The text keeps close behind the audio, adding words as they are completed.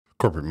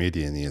corporate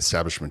media and the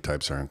establishment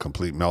types are in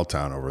complete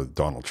meltdown over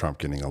Donald Trump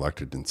getting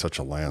elected in such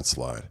a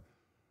landslide.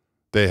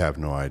 They have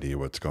no idea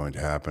what's going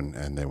to happen,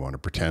 and they want to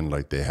pretend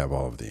like they have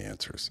all of the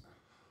answers.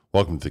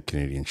 Welcome to the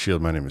Canadian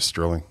Shield. My name is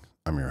Sterling.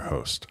 I'm your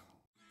host.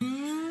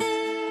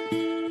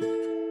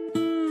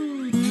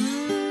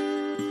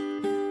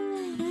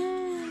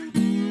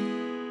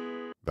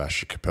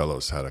 Vasha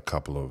Capello's had a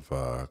couple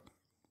of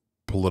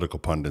political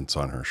pundits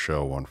on her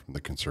show, one from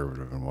the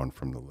conservative and one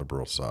from the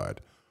liberal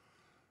side.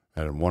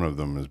 And one of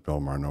them is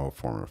Bill Marneau,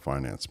 former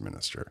finance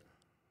minister.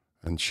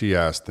 And she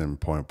asked him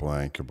point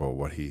blank about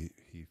what he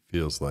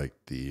feels like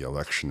the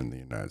election in the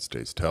United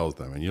States tells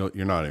them. And you're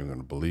not even going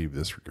to believe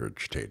this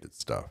regurgitated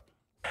stuff.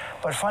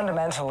 But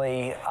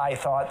fundamentally, I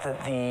thought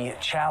that the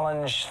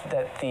challenge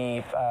that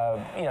the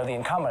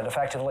incumbent,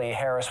 effectively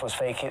Harris, was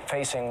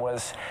facing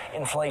was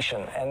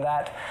inflation, and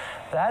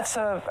that's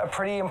a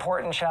pretty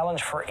important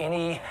challenge for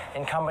any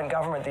incumbent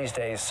government these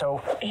days.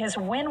 So his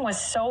win was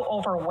so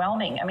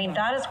overwhelming. I mean,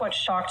 that is what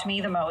shocked me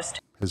the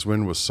most. His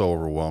win was so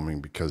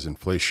overwhelming because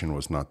inflation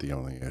was not the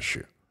only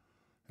issue.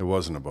 It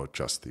wasn't about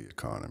just the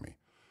economy.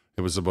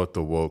 It was about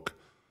the woke.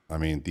 I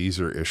mean, these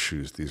are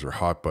issues. These are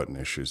hot button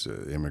issues: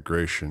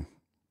 immigration,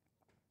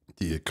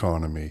 the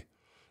economy,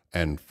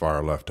 and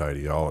far left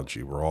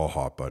ideology were all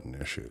hot button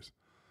issues.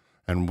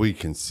 And we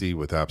can see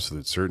with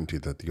absolute certainty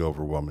that the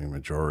overwhelming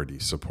majority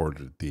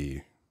supported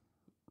the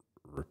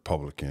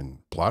Republican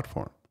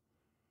platform.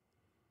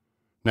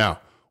 Now,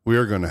 we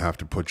are going to have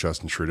to put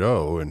Justin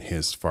Trudeau and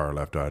his far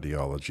left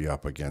ideology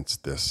up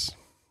against this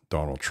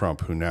Donald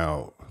Trump, who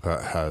now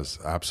has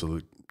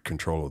absolute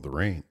control of the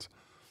reins,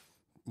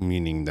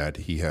 meaning that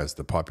he has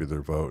the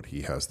popular vote,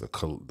 he has the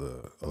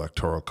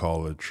electoral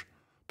college,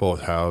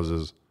 both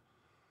houses.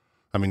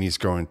 I mean, he's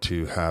going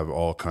to have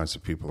all kinds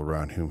of people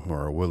around him who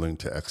are willing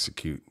to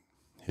execute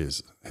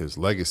his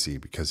legacy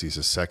because he's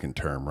a second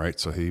term, right?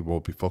 So he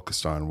will be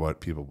focused on what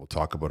people will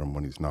talk about him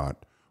when he's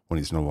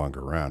no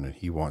longer around. And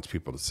he wants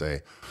people to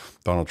say,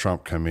 Donald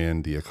Trump came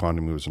in, the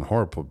economy was in a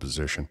horrible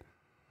position,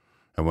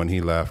 and when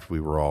he left, we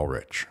were all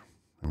rich.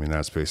 I mean,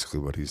 that's basically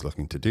what he's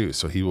looking to do.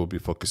 So he will be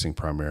focusing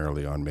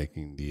primarily on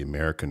making the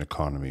American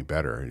economy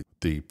better.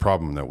 The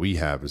problem that we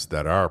have is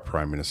that our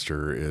prime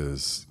minister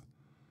is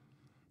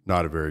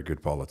not a very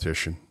good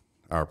politician.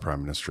 Our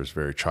prime minister is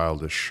very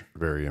childish,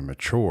 very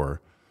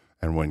immature.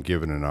 And when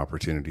given an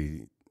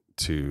opportunity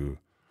to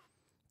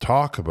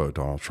talk about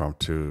Donald Trump,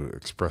 to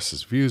express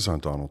his views on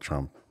Donald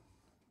Trump,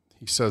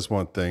 he says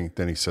one thing,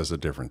 then he says a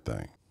different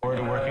thing.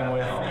 We're working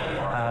with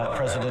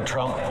President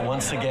Trump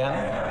once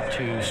again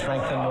to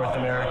strengthen North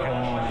American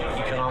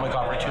economic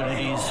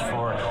opportunities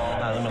for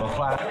the middle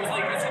class.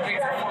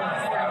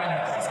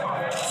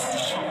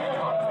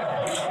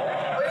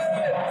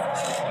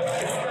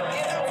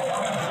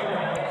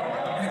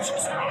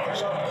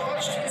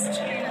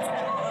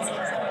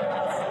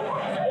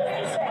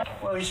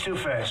 well, he's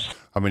two-faced.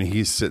 I mean,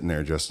 he's sitting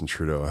there, Justin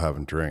Trudeau,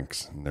 having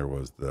drinks, and there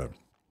was the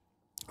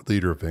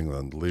leader of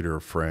England, the leader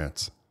of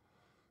France,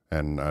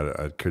 and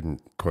I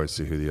couldn't quite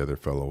see who the other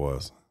fellow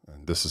was.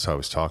 And this is how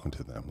he's talking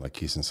to them, like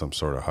he's in some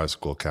sort of high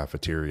school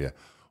cafeteria,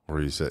 or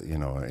he's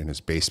in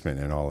his basement,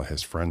 and all of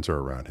his friends are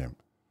around him.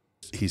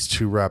 He's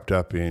too wrapped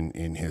up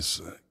in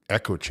his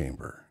echo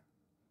chamber.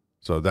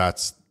 So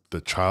that's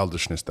the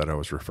childishness that I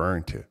was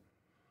referring to.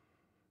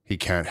 He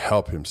can't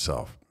help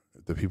himself.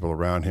 The people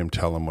around him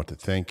tell him what to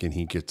think, and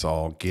he gets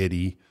all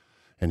giddy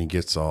and he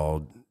gets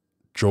all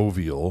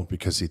jovial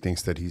because he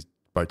thinks that he's,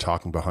 by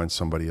talking behind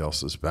somebody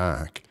else's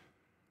back,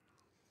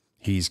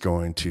 he's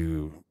going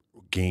to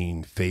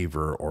gain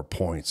favor or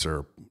points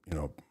or,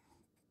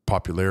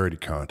 popularity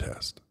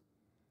contest.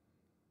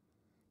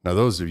 Now,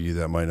 those of you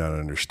that might not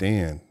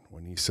understand,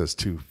 when he says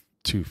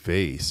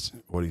two-faced,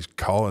 what he's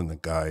calling the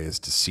guy is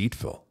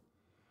deceitful.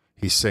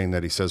 He's saying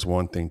that he says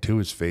one thing to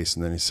his face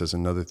and then he says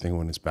another thing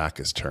when his back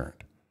is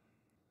turned.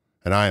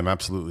 And I am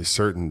absolutely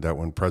certain that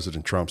when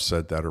President Trump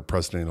said that, or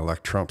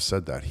President-elect Trump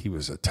said that, he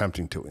was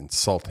attempting to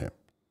insult him.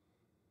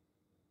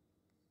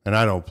 And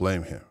I don't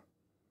blame him.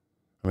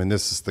 I mean,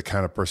 this is the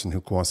kind of person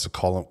who wants to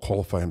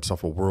qualify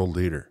himself a world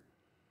leader.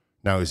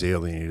 Now he's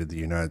alienated the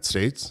United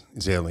States.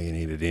 He's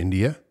alienated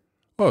India.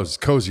 Oh, he's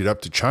cozied up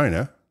to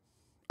China.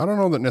 I don't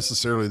know that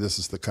necessarily this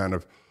is the kind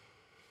of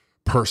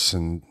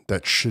person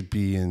that should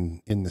be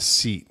in the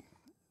seat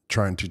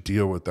trying to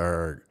deal with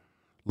our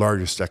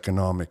largest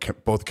economic,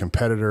 both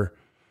competitor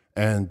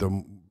and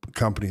the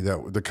country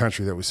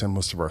that we send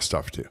most of our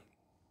stuff to.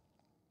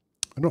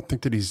 I don't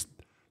think that he's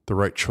the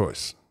right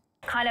choice.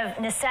 Kind of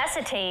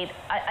necessitate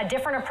a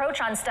different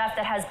approach on stuff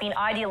that has been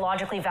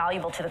ideologically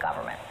valuable to the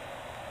government.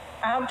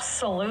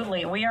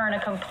 Absolutely. We are in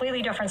a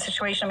completely different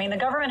situation. I mean, the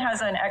government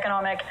has an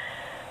economic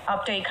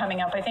update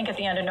coming up, I think at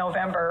the end of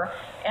November,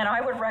 and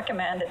I would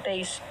recommend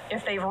that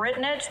if they've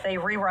written it, they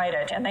rewrite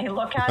it, and they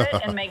look at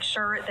it and make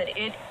sure that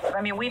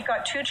we've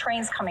got two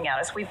trains coming at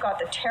us. We've got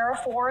the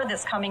tariff war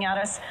that's coming at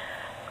us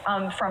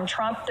from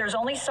Trump. There's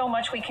only so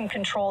much we can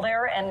control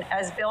there. And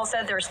as Bill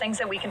said, there's things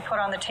that we can put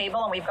on the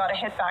table, and we've got to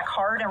hit back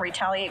hard and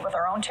retaliate with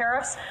our own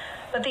tariffs.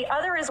 But the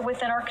other is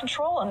within our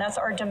control, and that's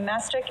our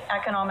domestic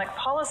economic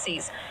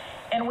policies.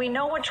 And we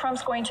know what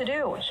Trump's going to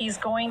do. He's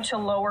going to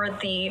lower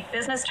the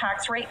business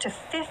tax rate to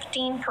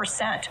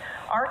 15%.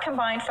 Our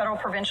combined federal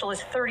provincial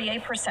is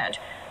 38%.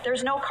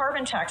 There's no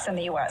carbon tax in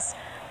the U.S.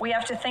 We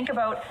have to think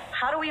about,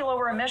 how do we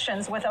lower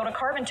emissions without a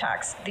carbon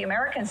tax? The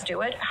Americans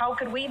do it. How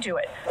could we do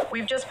it?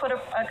 We've just put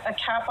a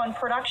cap on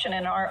production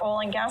in our oil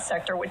and gas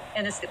sector,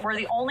 and we're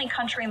the only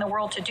country in the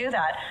world to do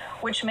that,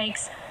 which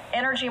makes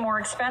energy more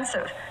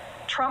expensive.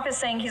 Trump is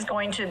saying he's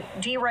going to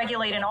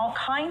deregulate in all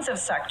kinds of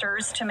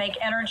sectors to make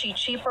energy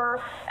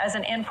cheaper as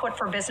an input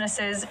for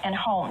businesses and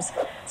homes.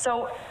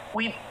 So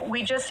we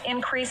just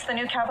increased the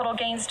new capital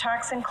gains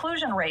tax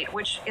inclusion rate,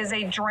 which is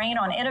a drain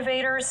on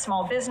innovators,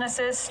 small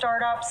businesses,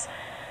 startups.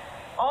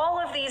 All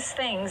of these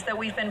things that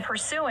we've been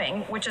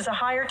pursuing, which is a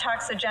higher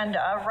tax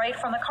agenda, right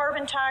from the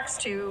carbon tax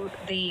to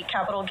the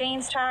capital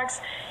gains tax,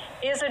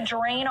 is a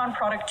drain on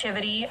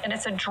productivity, and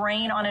it's a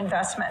drain on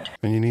investment.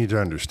 And you need to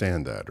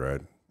understand that,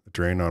 right? A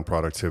drain on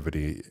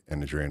productivity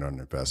and a drain on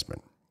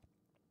investment.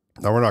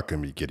 Now, we're not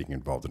going to be getting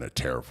involved in a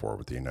tariff war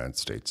with the United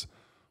States.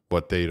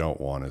 What they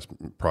don't want is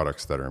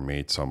products that are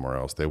made somewhere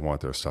else. They want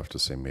their stuff to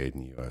say made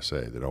in the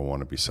USA. They don't want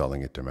to be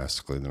selling it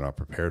domestically. They're not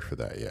prepared for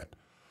that yet.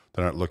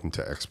 They're not looking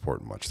to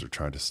export much. They're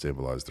trying to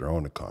stabilize their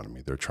own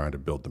economy. They're trying to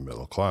build the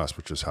middle class,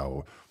 which is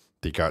how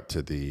they got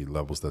to the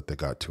levels that they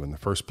got to in the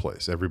first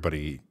place.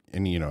 Everybody,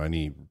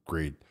 any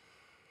grade,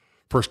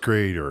 first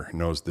grader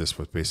knows this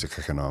with basic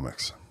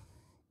economics.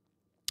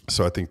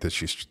 So I think that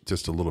she's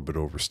just a little bit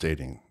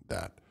overstating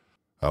that.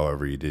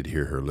 However, you did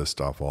hear her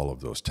list off all of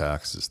those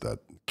taxes that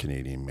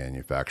Canadian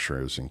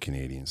manufacturers and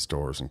Canadian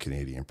stores and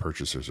Canadian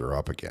purchasers are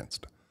up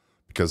against,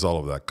 because all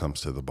of that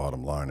comes to the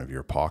bottom line of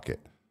your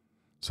pocket.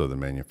 So the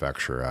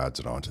manufacturer adds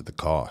it onto the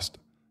cost.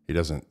 He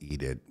doesn't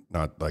eat it,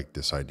 not like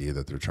this idea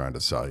that they're trying to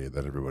sell you,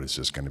 that everybody's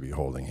just going to be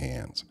holding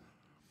hands.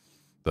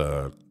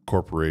 The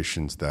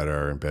corporations that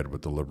are in bed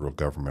with the Liberal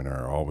government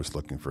are always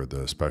looking for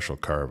the special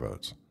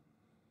carve-outs.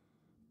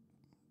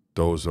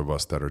 Those of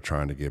us that are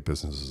trying to get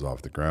businesses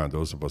off the ground,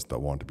 those of us that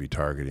want to be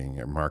targeting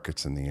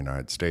markets in the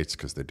United States,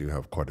 because they do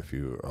have quite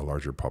a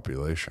larger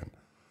population,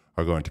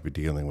 are going to be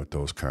dealing with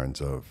those kinds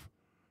of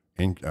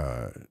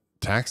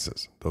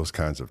taxes,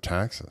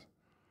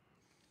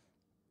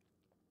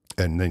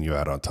 And then you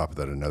add on top of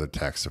that another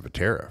tax of a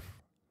tariff.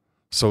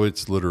 So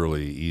it's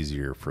literally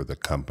easier for the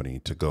company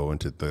to go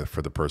into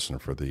for the person or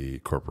for the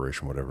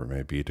corporation, whatever it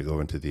may be, to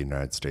go into the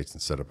United States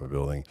and set up a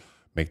building,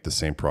 make the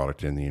same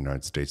product in the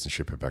United States and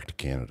ship it back to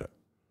Canada.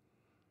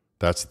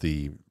 That's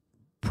the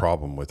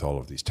problem with all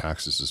of these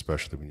taxes,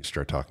 especially when you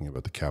start talking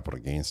about the capital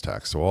gains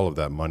tax. So all of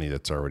that money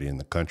that's already in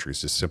the country is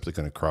just simply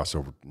going to cross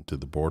over to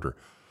the border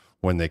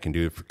when they can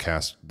do it for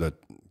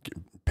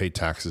pay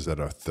taxes at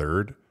a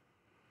third.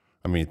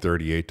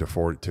 38 to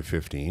 40 to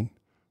 15.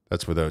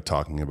 That's without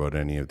talking about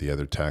any of the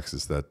other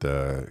taxes that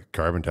the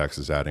carbon tax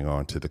is adding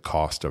on to the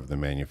cost of the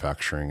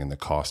manufacturing and the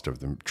cost of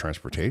the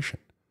transportation.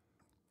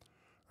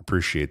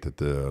 Appreciate that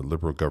the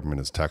Liberal government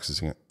is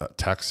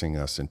taxing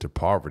us into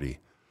poverty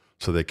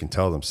so they can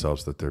tell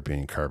themselves that they're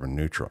being carbon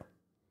neutral.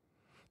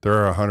 There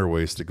are 100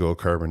 ways to go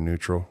carbon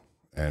neutral,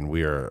 and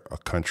we are a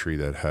country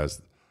that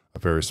has a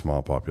very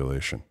small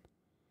population.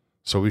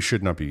 So we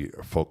should not be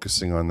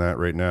focusing on that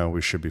right now.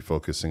 We should be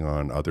focusing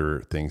on other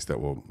things that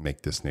will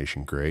make this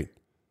nation great.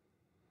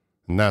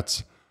 And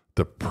that's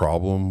the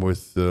problem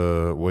with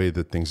the way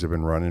that things have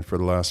been running for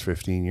the last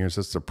 15 years.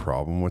 That's the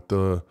problem with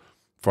the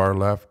far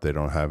left. They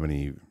don't have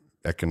any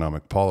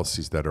economic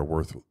policies that are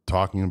worth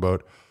talking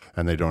about,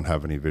 and they don't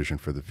have any vision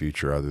for the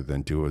future other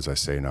than do as I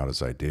say, not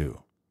as I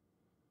do.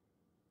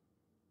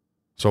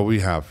 So we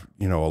have,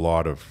 a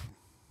lot of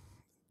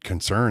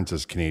concerns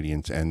as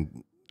Canadians,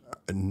 and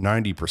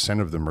 90%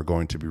 of them are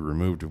going to be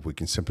removed if we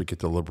can simply get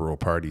the Liberal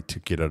Party to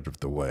get out of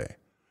the way.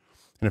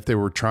 And if they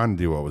were trying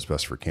to do what was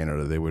best for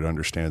Canada, they would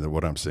understand that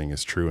what I'm saying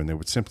is true, and they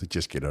would simply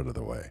just get out of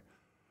the way.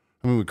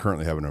 We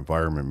currently have an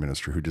environment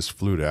minister who just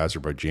flew to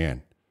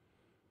Azerbaijan.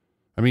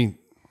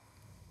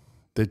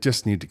 They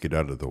just need to get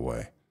out of the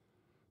way.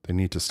 They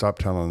need to stop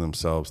telling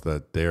themselves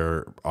that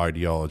their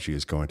ideology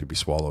is going to be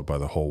swallowed by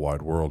the whole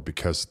wide world,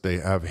 because they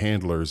have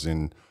handlers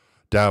in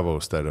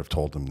Davos that have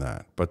told them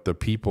that. But the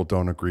people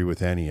don't agree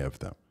with any of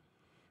them.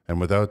 And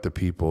without the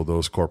people,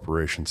 those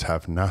corporations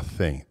have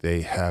nothing.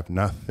 They have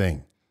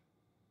nothing.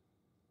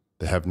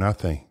 They have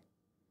nothing.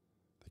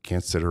 They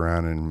can't sit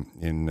around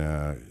in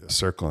a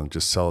circle and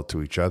just sell it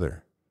to each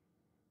other.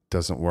 It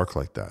doesn't work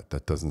like that.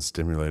 That doesn't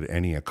stimulate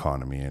any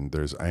economy. And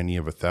there's any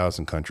of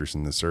 1,000 countries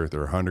on this earth,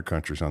 or 100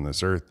 countries on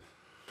this earth,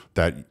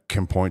 that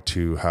can point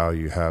to how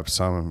you have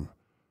some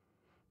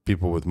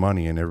people with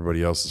money and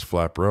everybody else is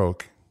flat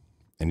broke.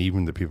 And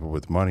even the people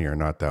with money are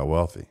not that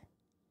wealthy,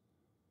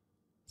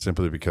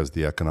 simply because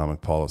the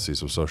economic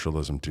policies of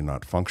socialism do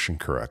not function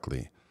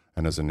correctly.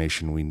 And as a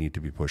nation, we need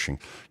to be pushing.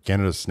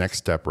 Canada's next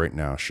step right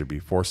now should be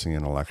forcing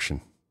an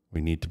election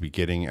We need to be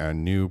getting a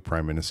new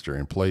prime minister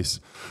in place,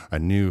 a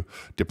new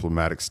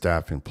diplomatic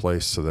staff in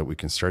place so that we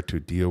can start to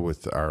deal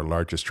with our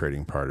largest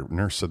trading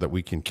partner so that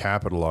we can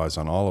capitalize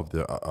on all of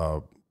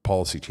the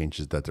policy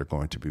changes that they're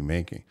going to be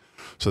making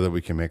so that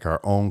we can make our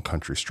own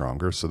country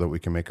stronger, so that we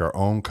can make our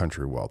own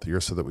country wealthier,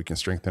 so that we can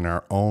strengthen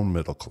our own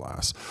middle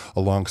class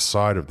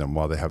alongside of them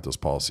while they have those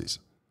policies.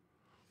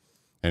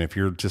 And if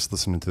you're just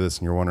listening to this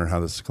and you're wondering how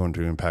this is going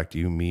to impact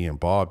you, me, and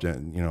Bob,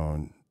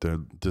 and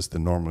just the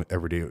normal,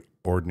 everyday,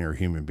 ordinary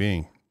human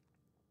being,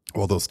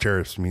 well, those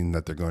tariffs mean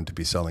that they're going to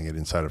be selling it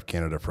inside of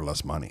Canada for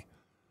less money.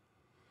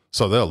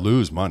 So they'll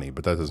lose money,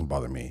 but that doesn't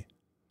bother me.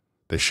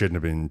 They shouldn't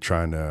have been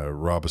trying to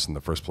rob us in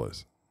the first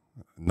place.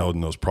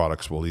 Knowing those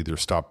products will either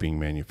stop being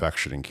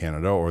manufactured in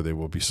Canada or they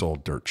will be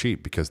sold dirt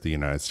cheap because the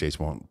United States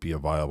won't be a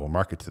viable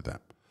market to them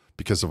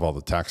because of all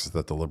the taxes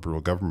that the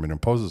Liberal government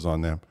imposes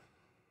on them.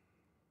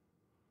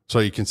 So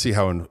you can see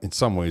how in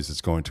some ways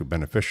it's going to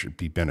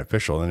be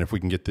beneficial. And if we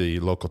can get the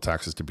local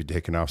taxes to be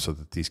taken off so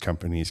that these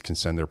companies can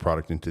send their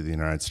product into the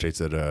United States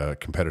at a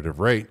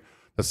competitive rate,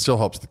 that still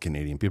helps the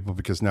Canadian people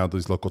because now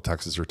these local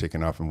taxes are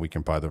taken off and we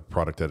can buy the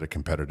product at a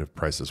competitive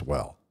price as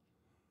well,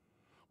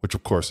 which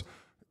of course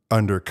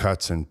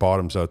undercuts and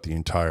bottoms out the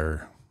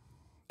entire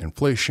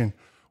inflation,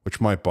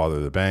 which might bother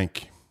the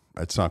bank.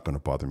 It's not going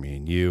to bother me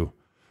and you.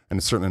 And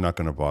it's certainly not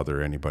going to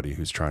bother anybody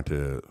who's trying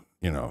to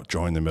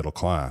join the middle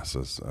class,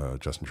 as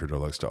Justin Trudeau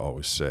likes to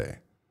always say.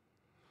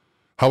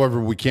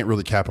 However, we can't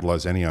really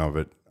capitalize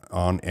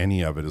on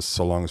any of it as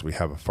so long as we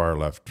have a far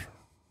left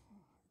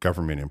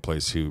government in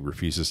place who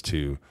refuses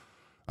to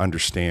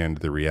understand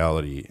the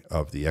reality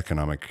of the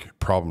economic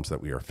problems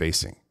that we are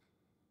facing.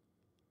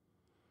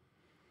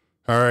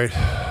 All right,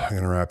 I'm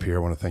going to wrap here. I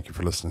want to thank you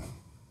for listening.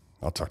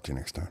 I'll talk to you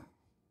next time.